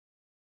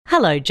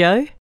Hello,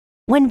 Joe.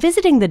 When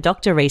visiting the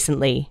doctor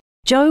recently,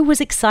 Joe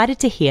was excited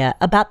to hear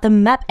about the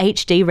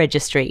Map-HD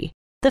Registry,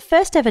 the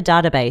first ever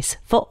database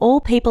for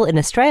all people in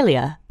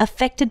Australia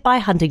affected by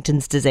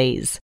Huntington's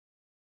disease.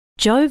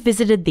 Joe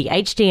visited the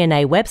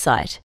HDNA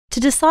website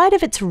to decide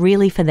if it's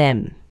really for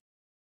them.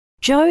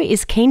 Joe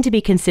is keen to be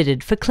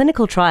considered for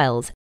clinical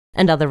trials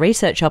and other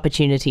research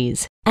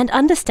opportunities, and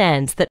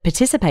understands that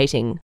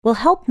participating will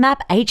help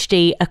map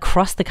HD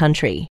across the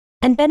country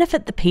and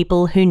benefit the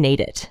people who need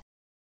it.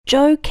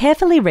 Joe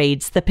carefully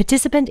reads the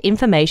participant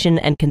information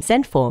and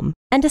consent form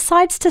and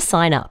decides to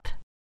sign up.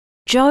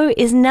 Joe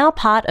is now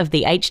part of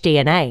the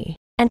HDNA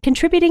and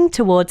contributing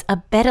towards a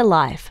better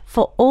life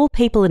for all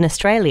people in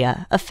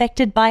Australia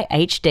affected by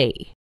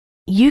HD.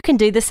 You can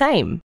do the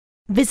same.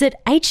 Visit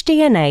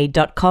hdna.com.au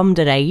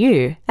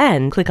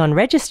and click on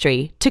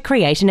Registry to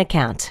create an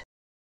account.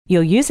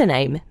 Your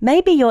username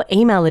may be your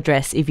email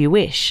address if you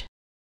wish.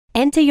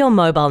 Enter your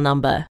mobile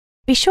number.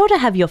 Be sure to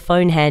have your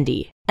phone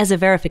handy, as a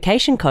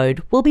verification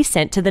code will be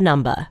sent to the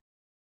number.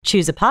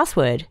 Choose a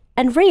password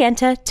and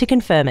re-enter to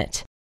confirm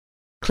it.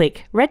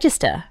 Click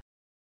Register.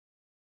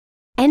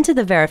 Enter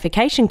the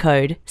verification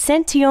code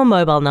sent to your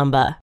mobile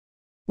number.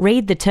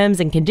 Read the terms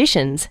and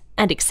conditions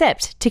and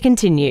accept to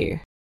continue.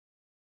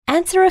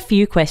 Answer a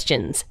few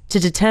questions to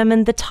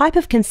determine the type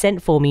of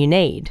consent form you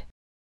need.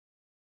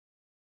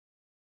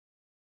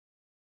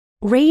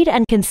 Read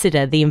and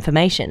consider the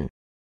information.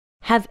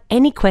 Have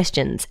any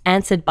questions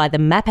answered by the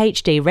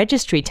Map-HD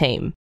Registry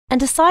team and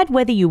decide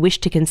whether you wish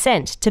to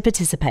consent to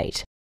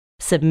participate.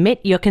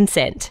 Submit your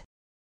consent.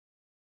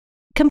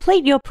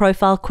 Complete your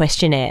profile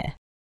questionnaire.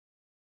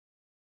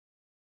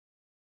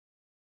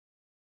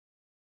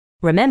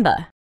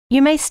 Remember,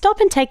 you may stop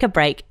and take a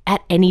break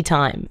at any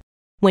time.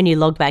 When you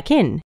log back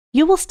in,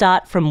 you will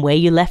start from where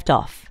you left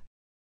off.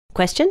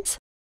 Questions?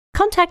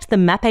 Contact the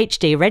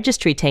Map-HD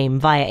Registry team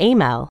via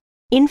email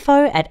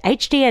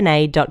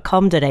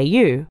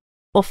info@hdna.com.au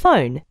or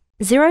phone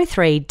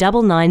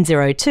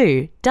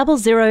 039902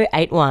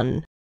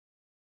 0081.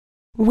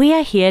 We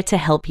are here to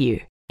help you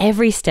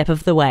every step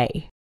of the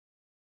way.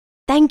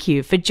 Thank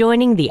you for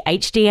joining the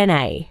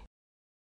HDNA.